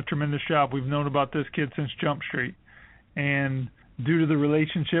 has done a tremendous job. We've known about this kid since Jump Street. And due to the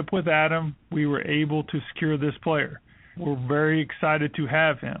relationship with Adam, we were able to secure this player. We're very excited to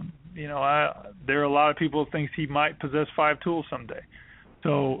have him. There are a lot of people who think he might possess 5 tools someday.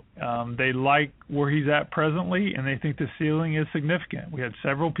 So they like where he's at presently, and they think the ceiling is significant. We had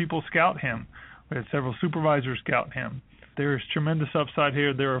several people scout him. We had several supervisors scout him. There's tremendous upside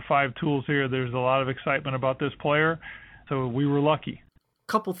here. There are 5 tools here. There's a lot of excitement about this player, so we were lucky.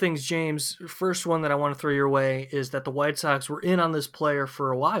 Couple things, James. First one that I want to throw your way is that the White Sox were in on this player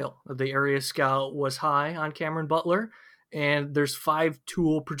for a while. The area scout was high on Cameron Butler, and there's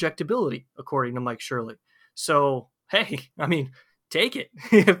 5-tool projectability, according to Mike Shirley. So, hey, I mean, take it.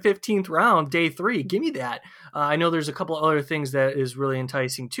 15th round, day 3, give me that. I know there's a couple of other things that is really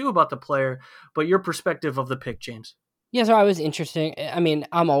enticing too about the player, but your perspective of the pick, James. Yeah, so I was interested. I mean,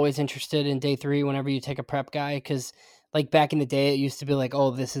 I'm always interested in day 3 whenever you take a prep guy, because like back in the day, it used to be like,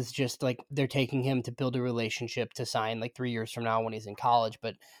 oh, this is just like they're taking him to build a relationship to sign like 3 years from now when he's in college.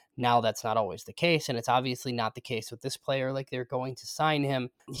 But now that's not always the case. And it's obviously not the case with this player. Like they're going to sign him.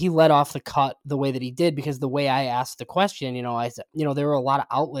 He let off the cut the way that he did, because the way I asked the question, there were a lot of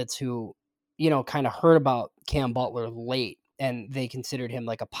outlets who, kind of heard about Cam Butler late, and they considered him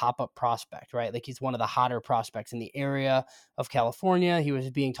like a pop-up prospect, right? Like he's one of the hotter prospects in the area of California. He was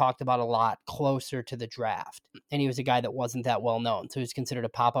being talked about a lot closer to the draft, and he was a guy that wasn't that well known. So he's considered a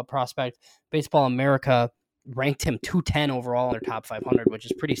pop-up prospect. Baseball America ranked him 210 overall in their top 500, which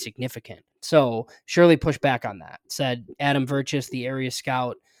is pretty significant. So Shirley pushed back on that, said Adam Virchis, the area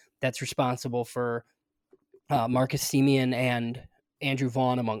scout that's responsible for Marcus Semien and Andrew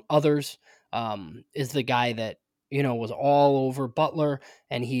Vaughn, among others, is the guy that, was all over Butler,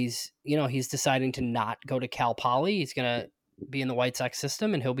 and he's deciding to not go to Cal Poly. He's going to be in the White Sox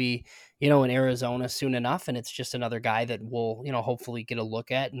system, and he'll be, in Arizona soon enough. And it's just another guy that we'll, hopefully get a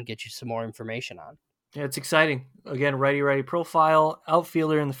look at and get you some more information on. Yeah, it's exciting. Again, righty profile,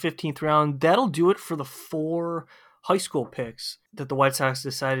 outfielder in the 15th round. That'll do it for the 4 high school picks that the White Sox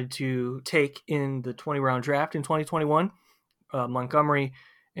decided to take in the 20-round draft in 2021. Montgomery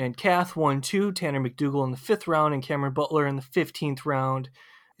and Kath 1-2, Tanner McDougal in the 5th round, and Cameron Butler in the 15th round.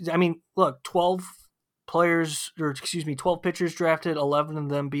 I mean, look, 12 pitchers drafted, 11 of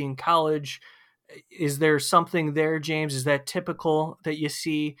them being college. Is there something there, James? Is that typical that you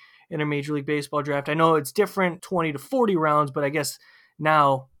see in a Major League Baseball draft? I know it's different, 20 to 40 rounds, but I guess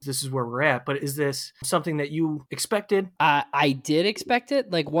now this is where we're at. But is this something that you expected? I did expect it.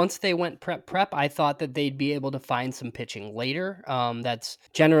 Like once they went prep, I thought that they'd be able to find some pitching later. That's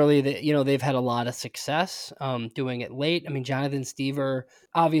generally they've had a lot of success doing it late. I mean, Jonathan Stever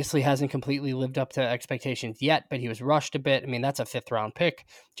obviously hasn't completely lived up to expectations yet, but he was rushed a bit. I mean, that's a 5th round pick.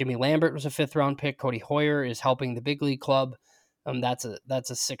 Jimmy Lambert was a 5th round pick. Cody Hoyer is helping the big league club. That's a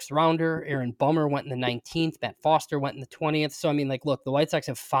 6th rounder. Aaron Bummer went in the 19th. Matt Foster went in the 20th. So, I mean, like, look, the White Sox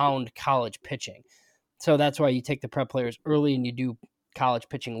have found college pitching. So that's why you take the prep players early and you do college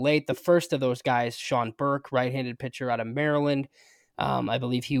pitching late. The first of those guys, Sean Burke, right-handed pitcher out of Maryland. I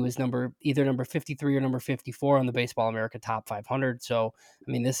believe he was either number 53 or number 54 on the Baseball America Top 500. So,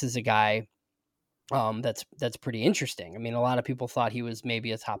 I mean, this is a guy that's pretty interesting. I mean, a lot of people thought he was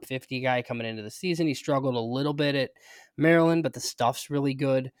maybe a top 50 guy coming into the season. He struggled a little bit at Maryland, but the stuff's really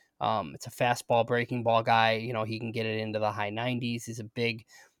good. It's a fastball, breaking ball guy. He can get it into the high 90s. He's a big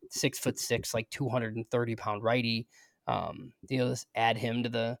 6'6", like 230 pound righty. Just add him to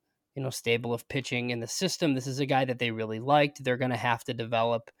the, stable of pitching in the system. This is a guy that they really liked. They're going to have to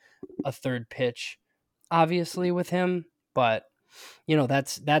develop a third pitch, obviously, with him, but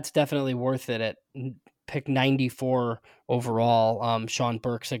that's definitely worth it at pick 94 overall. Sean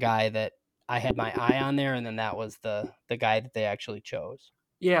Burke's a guy that I had my eye on there, and then that was the guy that they actually chose.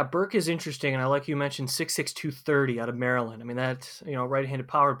 Yeah, Burke is interesting, and I like you mentioned 6'6", 230 out of Maryland. I mean, that's, right-handed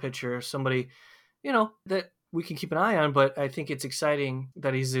power pitcher, somebody, that we can keep an eye on, but I think it's exciting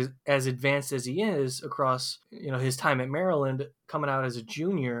that he's as advanced as he is across, his time at Maryland, coming out as a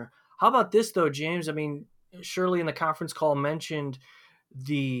junior. How about this, though, James? I mean, Shirley in the conference call mentioned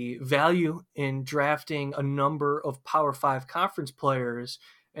the value in drafting a number of Power 5 conference players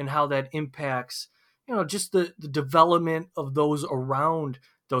and how that impacts, just the development of those around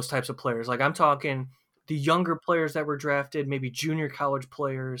those types of players. Like I'm talking the younger players that were drafted, maybe junior college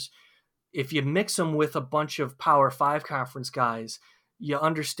players. If you mix them with a bunch of Power 5 conference guys, you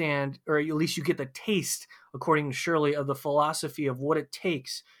understand, or at least you get the taste, according to Shirley, of the philosophy of what it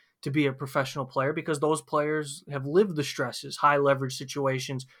takes to be a professional player, because those players have lived the stresses, high leverage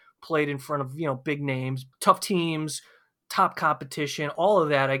situations, played in front of, big names, tough teams, top competition, all of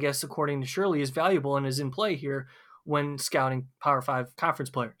that, I guess, according to Shirley, is valuable and is in play here when scouting Power 5 conference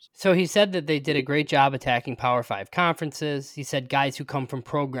players. So he said that they did a great job attacking Power 5 conferences. He said guys who come from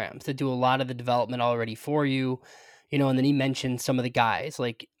programs that do a lot of the development already for you, and then he mentioned some of the guys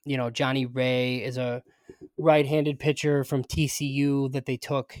like, Johnny Ray is a right-handed pitcher from TCU that they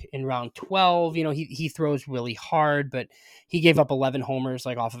took in round 12. He throws really hard, but he gave up 11 homers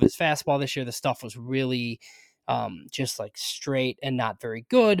like off of his fastball this year. The stuff was really just like straight and not very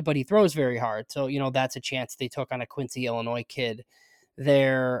good, but he throws very hard. So, that's a chance they took on a Quincy, Illinois kid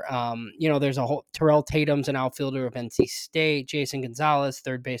there. There's a whole Terrell Tatum's an outfielder of NC State, Jason Gonzalez,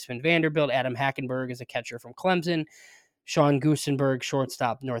 third baseman Vanderbilt, Adam Hackenberg is a catcher from Clemson. Sean Gusenberg,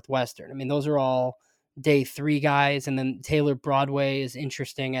 shortstop, Northwestern. I mean, those are all day 3 guys. And then Taylor Broadway is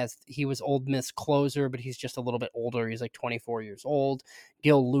interesting as he was Ole Miss closer, but he's just a little bit older. He's like 24 years old.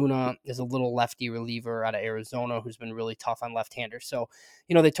 Gil Luna is a little lefty reliever out of Arizona who's been really tough on left-handers. So,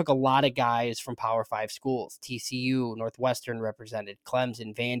 they took a lot of guys from Power 5 schools. TCU, Northwestern represented,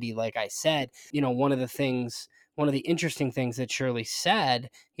 Clemson, Vandy, like I said. One of the interesting things that Shirley said,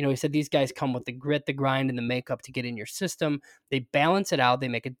 he said these guys come with the grit, the grind, and the makeup to get in your system. They balance it out. They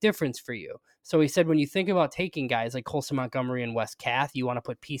make a difference for you. So he said when you think about taking guys like Colson Montgomery and Wes Kath, you want to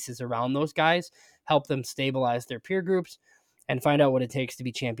put pieces around those guys, help them stabilize their peer groups, and find out what it takes to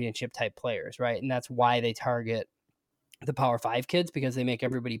be championship-type players, right? And that's why they target the Power 5 kids, because they make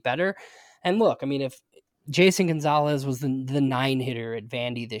everybody better. And look, I mean, if Jason Gonzalez was the 9 hitter at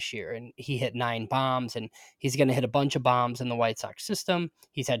Vandy this year, and he hit 9 bombs, and he's going to hit a bunch of bombs in the White Sox system.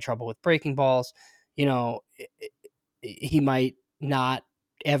 He's had trouble with breaking balls. He might not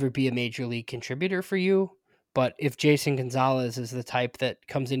ever be a major league contributor for you, but if Jason Gonzalez is the type that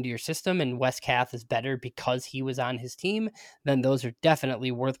comes into your system and Wes Kath is better because he was on his team, then those are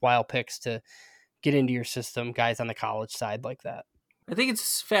definitely worthwhile picks to get into your system, guys on the college side like that. I think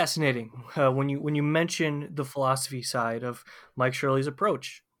it's fascinating when you mention the philosophy side of Mike Shirley's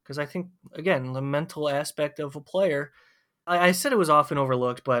approach, because I think, again, the mental aspect of a player, I said it was often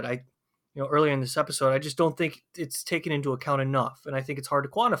overlooked, but earlier in this episode, I just don't think it's taken into account enough, and I think it's hard to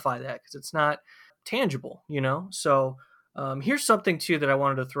quantify that because it's not tangible, So here's something too that I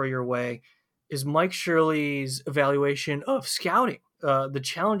wanted to throw your way is Mike Shirley's evaluation of scouting. The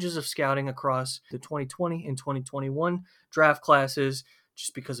challenges of scouting across the 2020 and 2021 draft classes,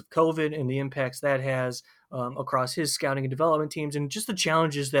 just because of COVID and the impacts that has across his scouting and development teams, and just the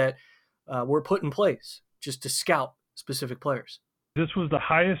challenges that were put in place just to scout specific players. This was the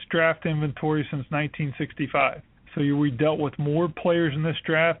highest draft inventory since 1965. So we dealt with more players in this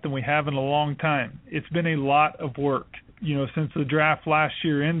draft than we have in a long time. It's been a lot of work. Since the draft last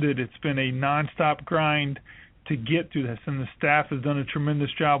year ended, it's been a nonstop grind to get through this, and the staff has done a tremendous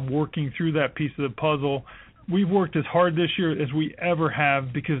job working through that piece of the puzzle. We've worked as hard this year as we ever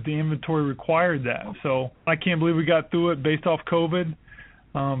have because the inventory required that. So I can't believe we got through it based off COVID,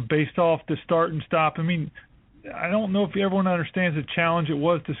 based off the start and stop. I mean, I don't know if everyone understands the challenge it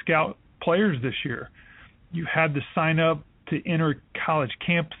was to scout players this year. You had to sign up to enter college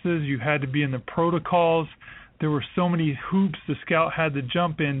campuses. You had to be in the protocols. There were so many hoops the scout had to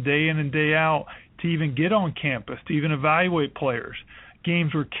jump in day in and day out to even get on campus, to even evaluate players.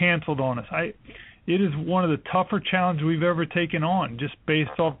 Games were canceled on us. It is one of the tougher challenges we've ever taken on, just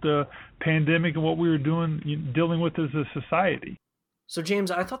based off the pandemic and what we were dealing with as a society. So, James,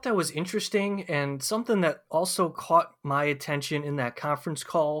 I thought that was interesting, and something that also caught my attention in that conference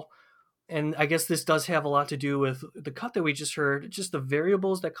call, and I guess this does have a lot to do with the cut that we just heard, just the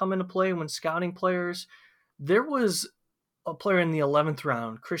variables that come into play when scouting players. There was a player in the 11th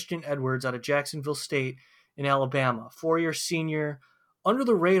round, Christian Edwards out of Jacksonville State in Alabama, 4-year senior, under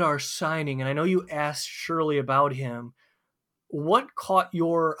the radar signing. And I know you asked Shirley about him. What caught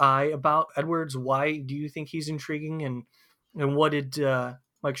your eye about Edwards? Why do you think he's intriguing? And what did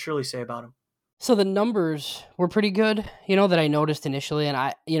Mike Shirley say about him? So the numbers were pretty good, that I noticed initially. And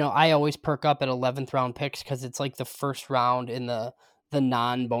I always perk up at 11th round picks because it's like the first round in the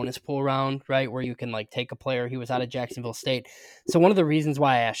non-bonus pool round, right, where you can take a player. He was out of Jacksonville State. So one of the reasons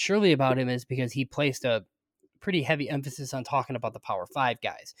why I asked Shirley about him is because he placed a pretty heavy emphasis on talking about the Power 5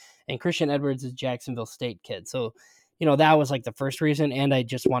 guys. And Christian Edwards is a Jacksonville State kid. So, that was the first reason. And I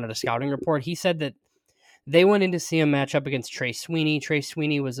just wanted a scouting report. He said that they went in to see him match up against Trey Sweeney. Trey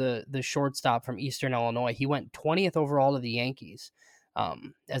Sweeney was the shortstop from Eastern Illinois. He went 20th overall to the Yankees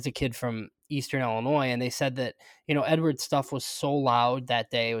as a kid from Eastern Illinois, and they said that Edwards' stuff was so loud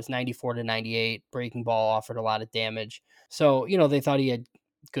that day. It was 94-98. Breaking ball offered a lot of damage. So they thought he had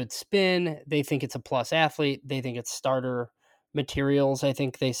good spin. They think it's a plus athlete. They think it's starter materials, I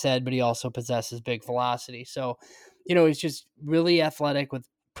think they said, but he also possesses big velocity. So he's just really athletic with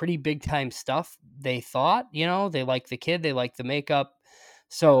pretty big time stuff. They thought they like the kid, they like the makeup.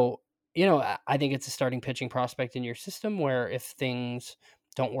 So I think it's a starting pitching prospect in your system where if things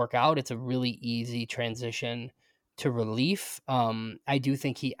don't work out, it's a really easy transition to relief. I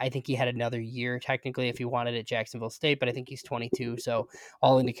think he had another year technically if he wanted at Jacksonville State, but I think he's 22. So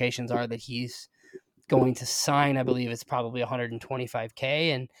all indications are that he's going to sign. I believe it's probably $125K.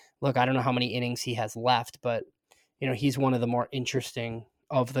 And look, I don't know how many innings he has left, but he's one of the more interesting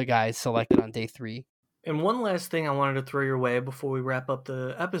of the guys selected on day 3. And one last thing I wanted to throw your way before we wrap up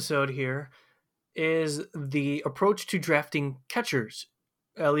the episode here is the approach to drafting catchers.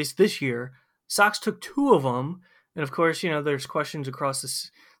 At least this year, Sox took 2 of them, And of course, there's questions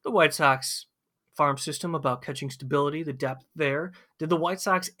across the White Sox farm system about catching stability, the depth there. Did the White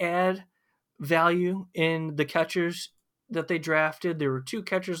Sox add value in the catchers that they drafted? There were 2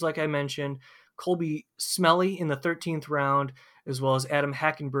 catchers, like I mentioned, Colby Smelly in the 13th round, as well as Adam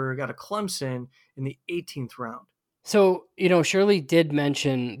Hackenberg out of Clemson in the 18th round. So, Shirley did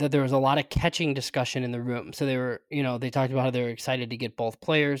mention that there was a lot of catching discussion in the room. So they were, they talked about how they were excited to get both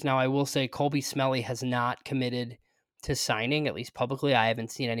players. Now, I will say Colby Smelly has not committed to signing, at least publicly. I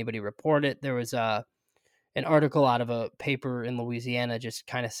haven't seen anybody report it. There was an article out of a paper in Louisiana just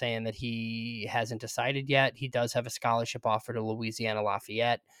kind of saying that he hasn't decided yet. He does have a scholarship offer to Louisiana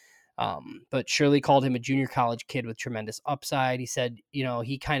Lafayette. But Shirley called him a junior college kid with tremendous upside. He said,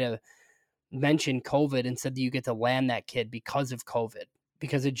 he kind of mentioned COVID and said that you get to land that kid because of COVID,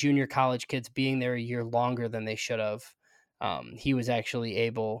 because of junior college kids being there a year longer than they should have. He was actually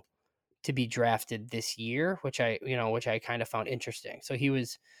able to be drafted this year, which I kind of found interesting. So he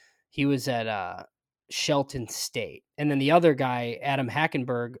was at Shelton State. And then the other guy, Adam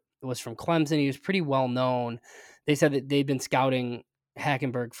Hackenberg, was from Clemson. He was pretty well known. They said that they'd been scouting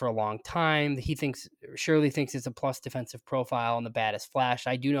Hackenberg for a long time. Shirley thinks it's a plus defensive profile and the bat is flashed.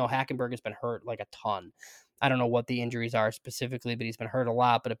 I do know Hackenberg has been hurt like a ton. I don't know what the injuries are specifically, but he's been hurt a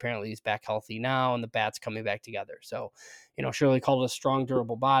lot, but apparently he's back healthy now and the bat's coming back together. So, Shirley called it a strong,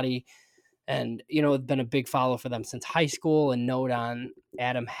 durable body. And, it's been a big follow for them since high school. And note on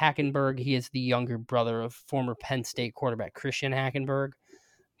Adam Hackenberg, he is the younger brother of former Penn State quarterback Christian Hackenberg.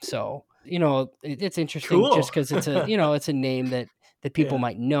 So, it's interesting just because it's a, it's a name that people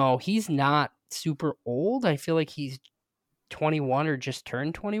might know. He's not super old. I feel like he's 21 or just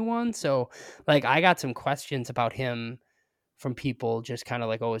turned 21. So, I got some questions about him from people just kind of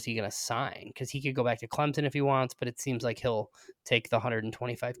like, oh, is he going to sign? Because he could go back to Clemson if he wants, but it seems like he'll take the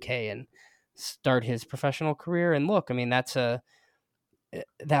 $125K and start his professional career. And look, I mean, that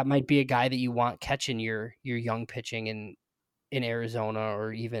might be a guy that you want catching your young pitching in Arizona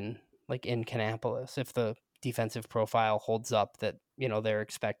or even like in Kannapolis if the defensive profile holds up that they're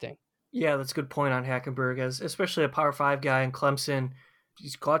expecting. Yeah, that's a good point on Hackenberg, especially a Power 5 guy in Clemson.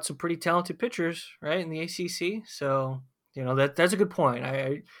 He's caught some pretty talented pitchers, right, in the ACC. So, that's a good point.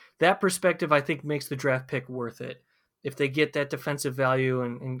 That perspective, I think, makes the draft pick worth it. If they get that defensive value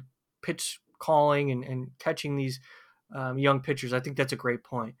and pitch calling and catching these young pitchers, I think that's a great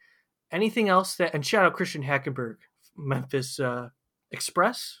point. Anything else and shout out Christian Hackenberg, Memphis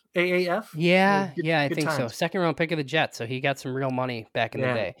Express, AAF? Yeah, I think times. So. Second round pick of the Jets, so he got some real money back in the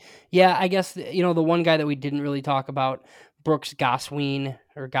day. Yeah, I guess, the one guy that we didn't really talk about, Brooks Goswine,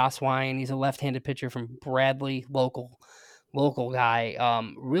 he's a left-handed pitcher from Bradley, local guy.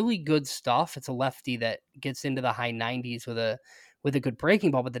 Really good stuff. It's a lefty that gets into the high 90s with a good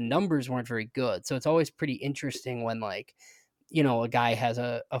breaking ball, but the numbers weren't very good. So it's always pretty interesting when a guy has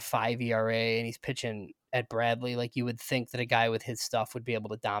a 5 ERA and he's pitching at Bradley. Like you would think that a guy with his stuff would be able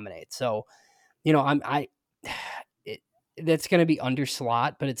to dominate. So, that's going to be under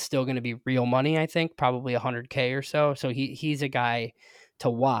slot, but it's still going to be real money. I think probably $100K or so. So he's a guy to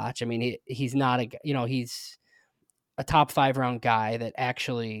watch. I mean, he's not he's a top 5 round guy that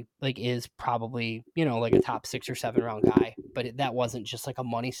actually is probably, a top 6 or 7 round guy, but that wasn't just like a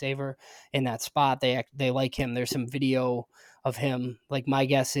money saver in that spot. They like him. There's some video of him. Like my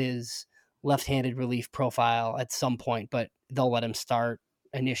guess is left-handed relief profile at some point, but they'll let him start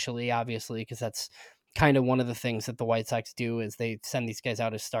initially, obviously, because that's kind of one of the things that the White Sox do is they send these guys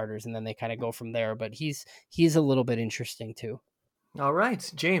out as starters and then they kind of go from there. But he's a little bit interesting too. All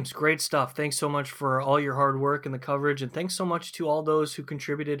right, James, great stuff. Thanks so much for all your hard work and the coverage. And thanks so much to all those who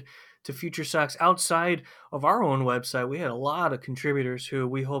contributed to Future Sox outside of our own website. We had a lot of contributors who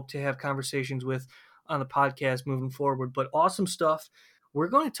we hope to have conversations with on the podcast moving forward. But awesome stuff. We're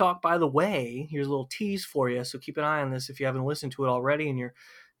going to talk, by the way, here's a little tease for you. So keep an eye on this if you haven't listened to it already and you're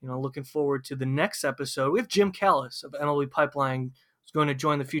looking forward to the next episode. We have Jim Callis of MLB Pipeline who's going to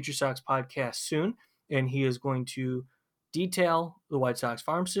join the Future Sox podcast soon. And he is going to detail the White Sox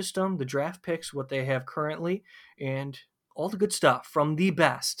farm system, the draft picks, what they have currently, and all the good stuff from the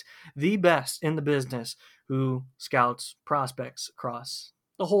best in the business who scouts prospects across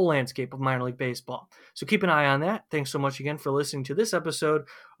the whole landscape of minor league baseball. So keep an eye on that. Thanks so much again for listening to this episode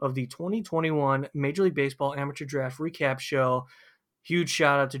of the 2021 Major League Baseball Amateur Draft Recap Show. Huge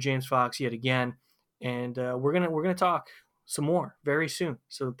shout out to James Fox yet again. And we're gonna talk some more very soon.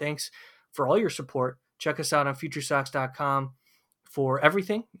 So thanks for all your support. Check us out on FutureSox.com for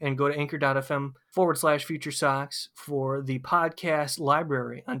everything and go to anchor.fm/Future Sox for the podcast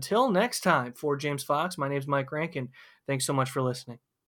library. Until next time, for James Fox, my name's Mike Rankin. Thanks so much for listening.